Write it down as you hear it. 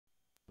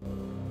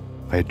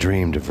I had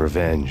dreamed of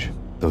revenge.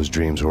 Those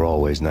dreams were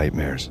always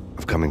nightmares,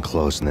 of coming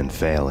close and then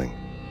failing.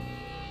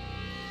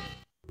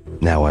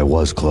 Now I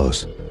was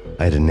close.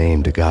 I had a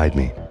name to guide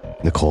me,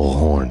 Nicole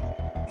Horn.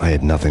 I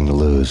had nothing to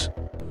lose.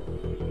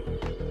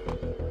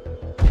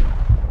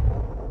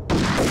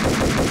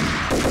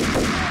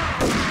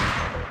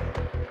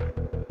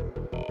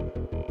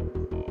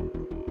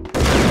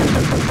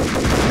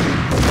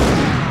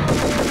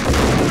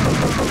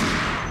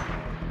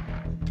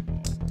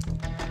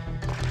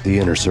 The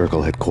Inner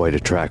Circle had quite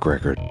a track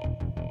record.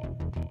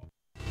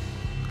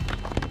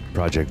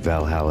 Project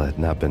Valhalla had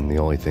not been the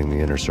only thing the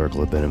Inner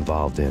Circle had been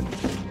involved in.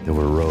 There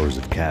were rows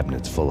of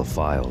cabinets full of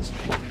files.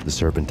 The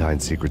Serpentine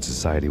Secret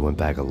Society went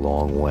back a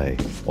long way,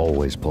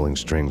 always pulling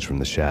strings from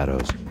the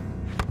shadows.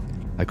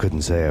 I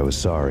couldn't say I was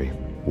sorry.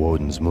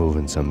 Woden's move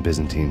in some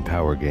Byzantine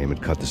power game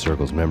had cut the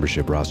Circle's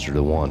membership roster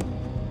to 1.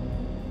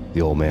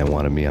 The old man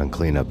wanted me on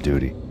cleanup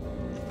duty.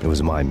 It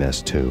was my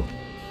mess too.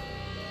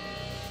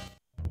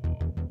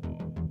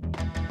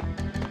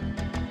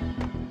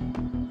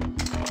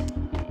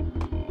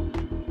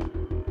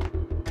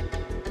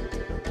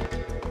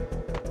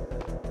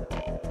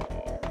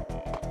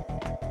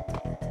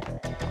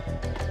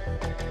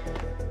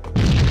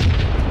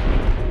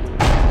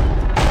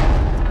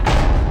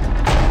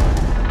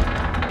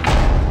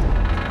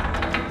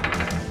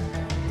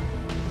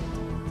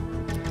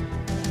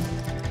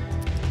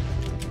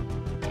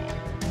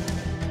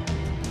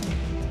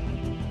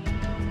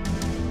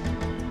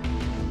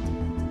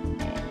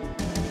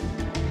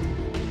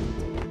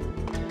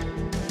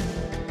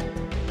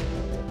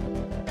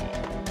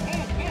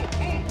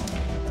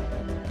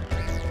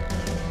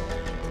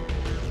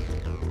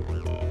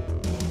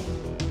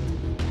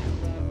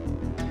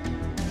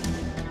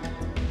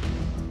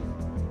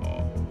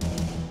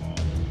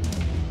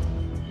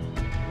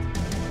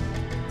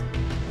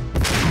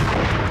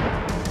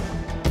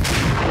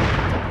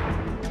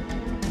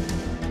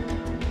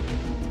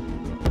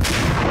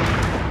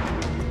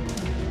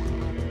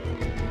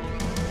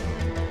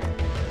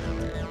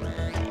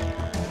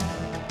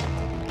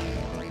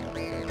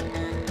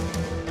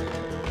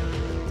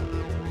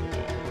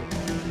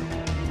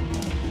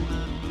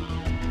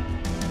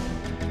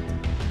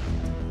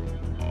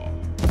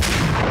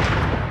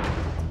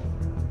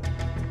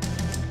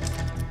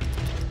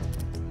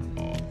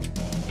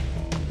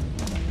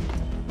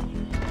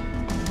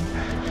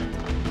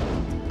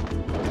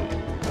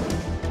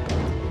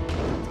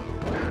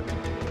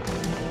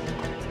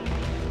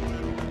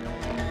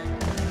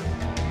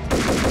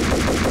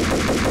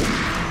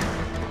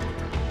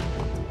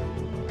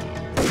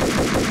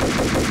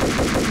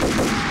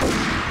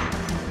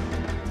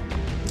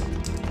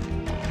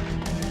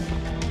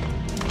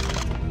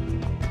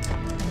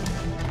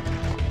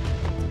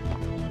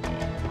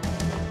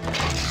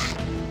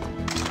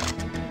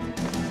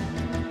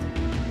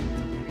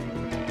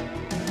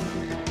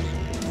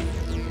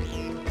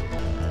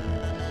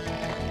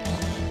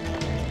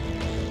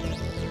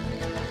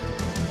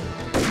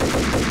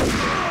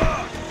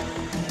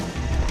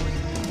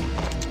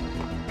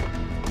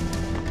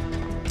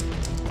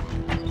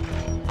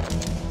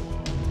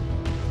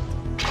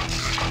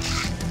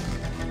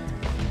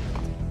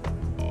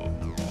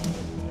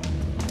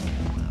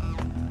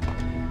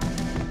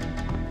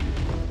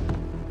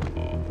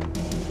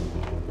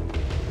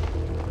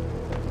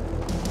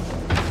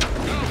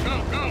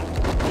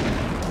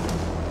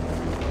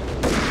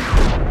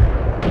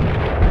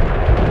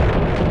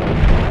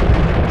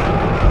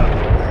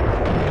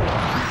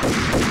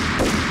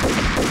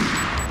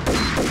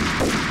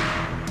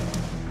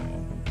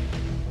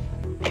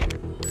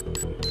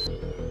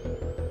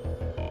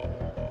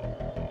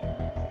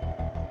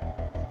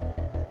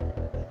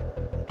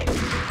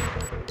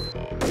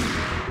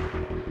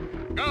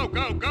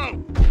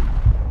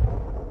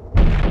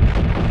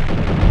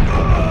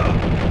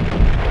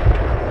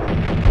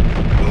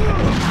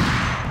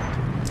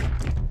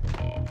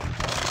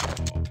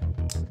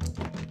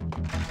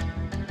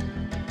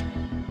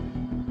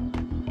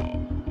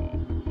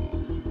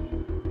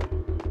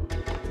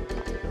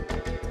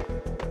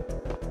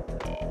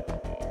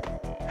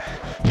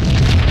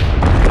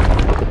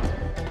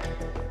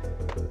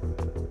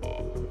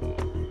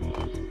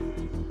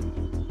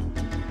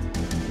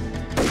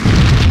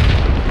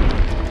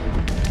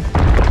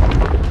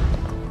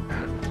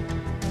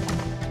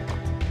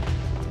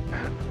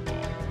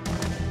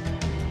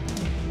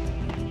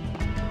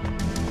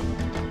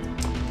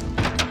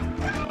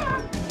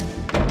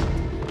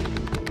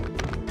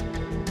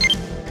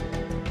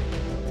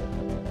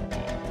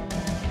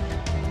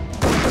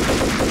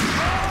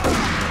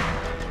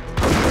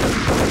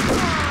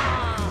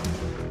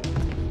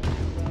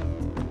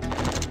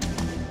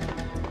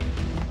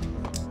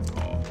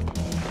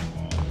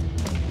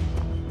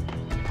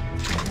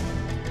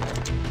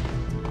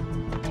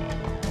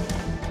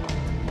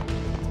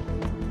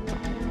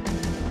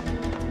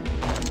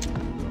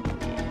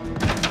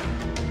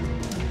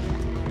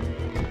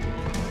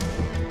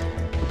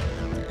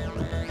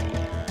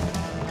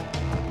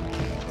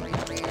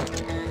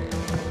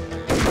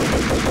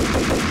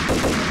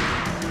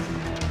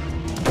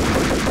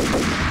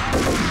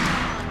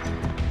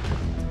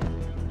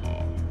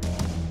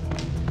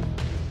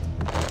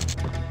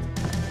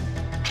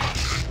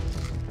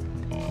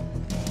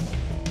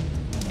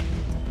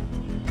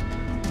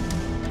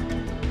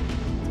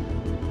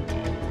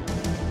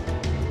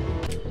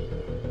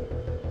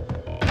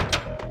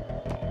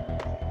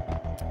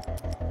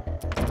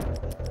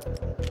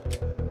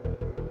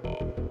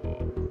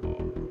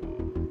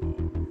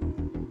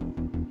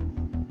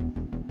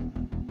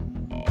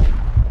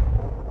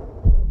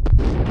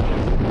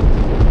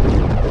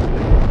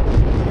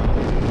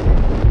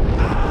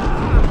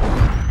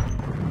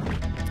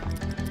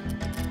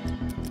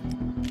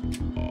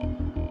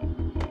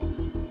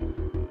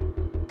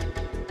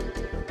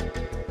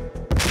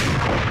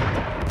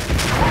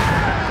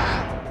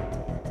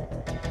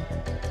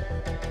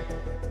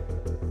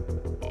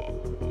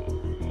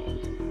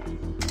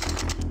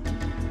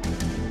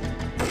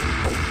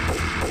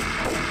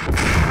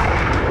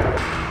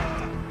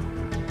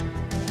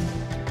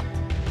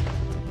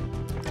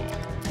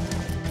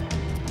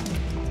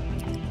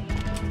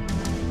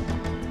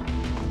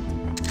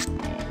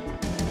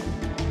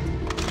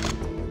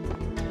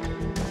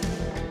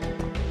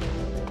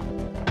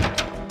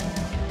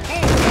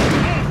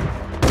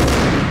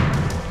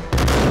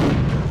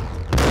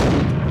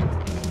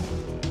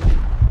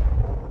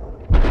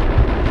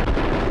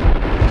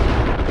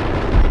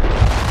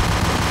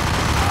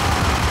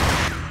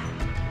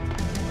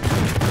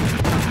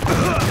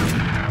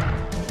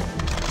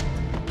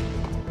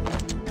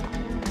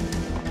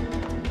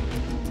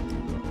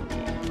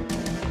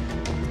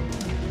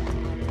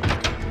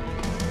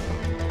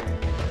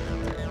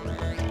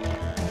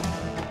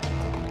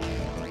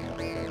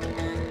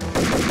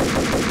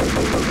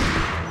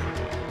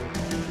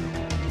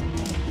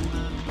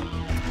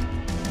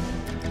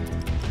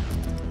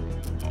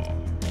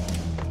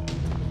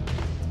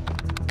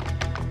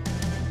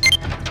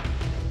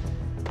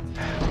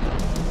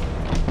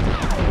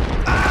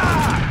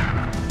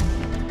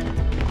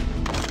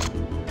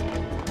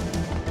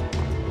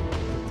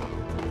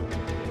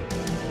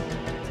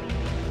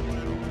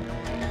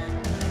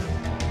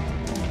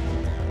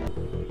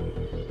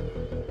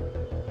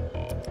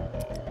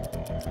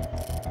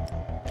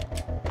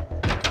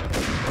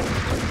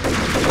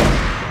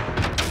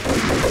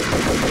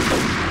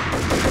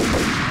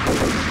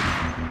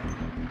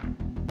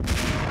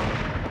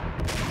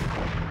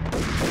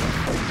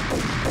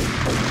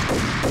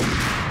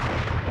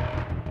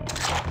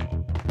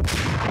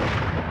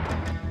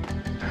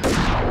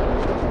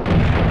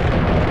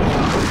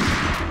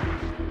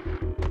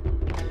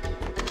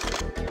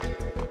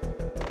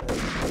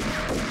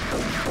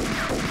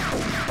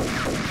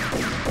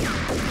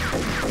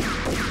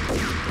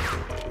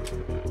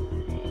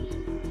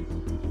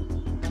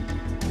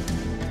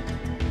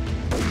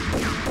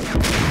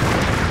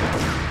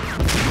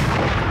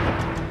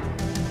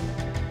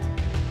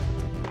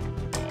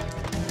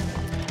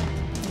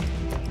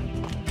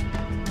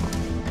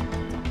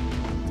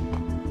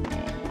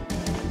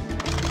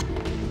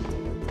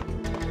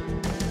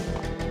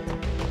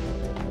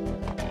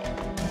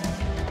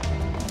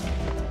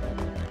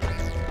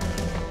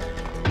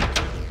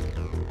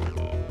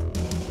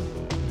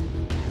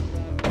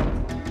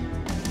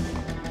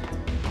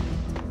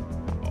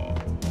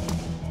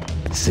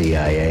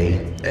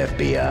 CIA,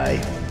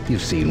 FBI,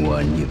 you've seen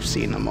one, you've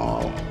seen them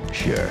all.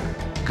 Sure,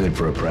 good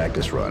for a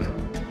practice run.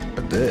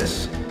 But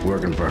this,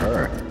 working for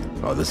her,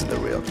 oh, this is the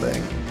real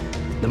thing.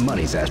 The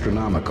money's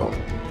astronomical.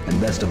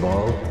 And best of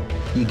all,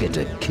 you get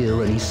to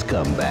kill any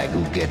scumbag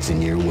who gets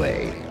in your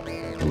way.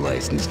 A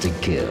license to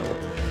kill,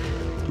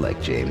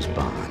 like James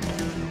Bond.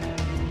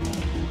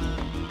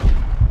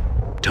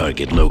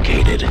 Target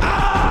located.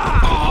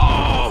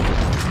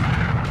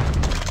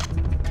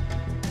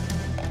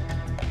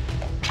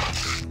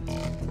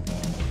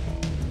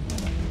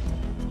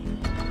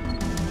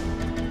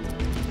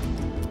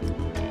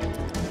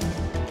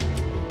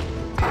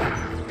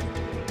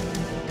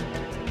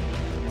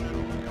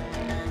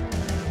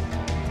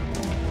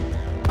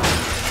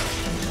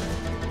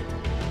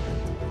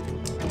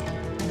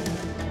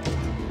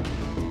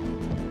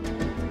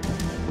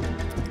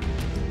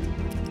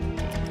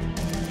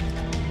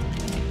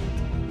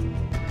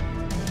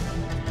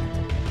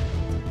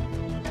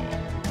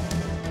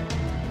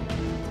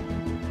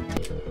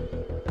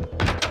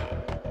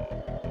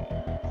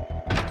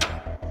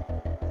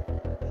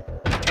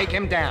 Take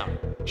him down.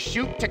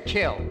 Shoot to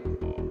kill.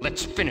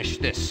 Let's finish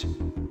this.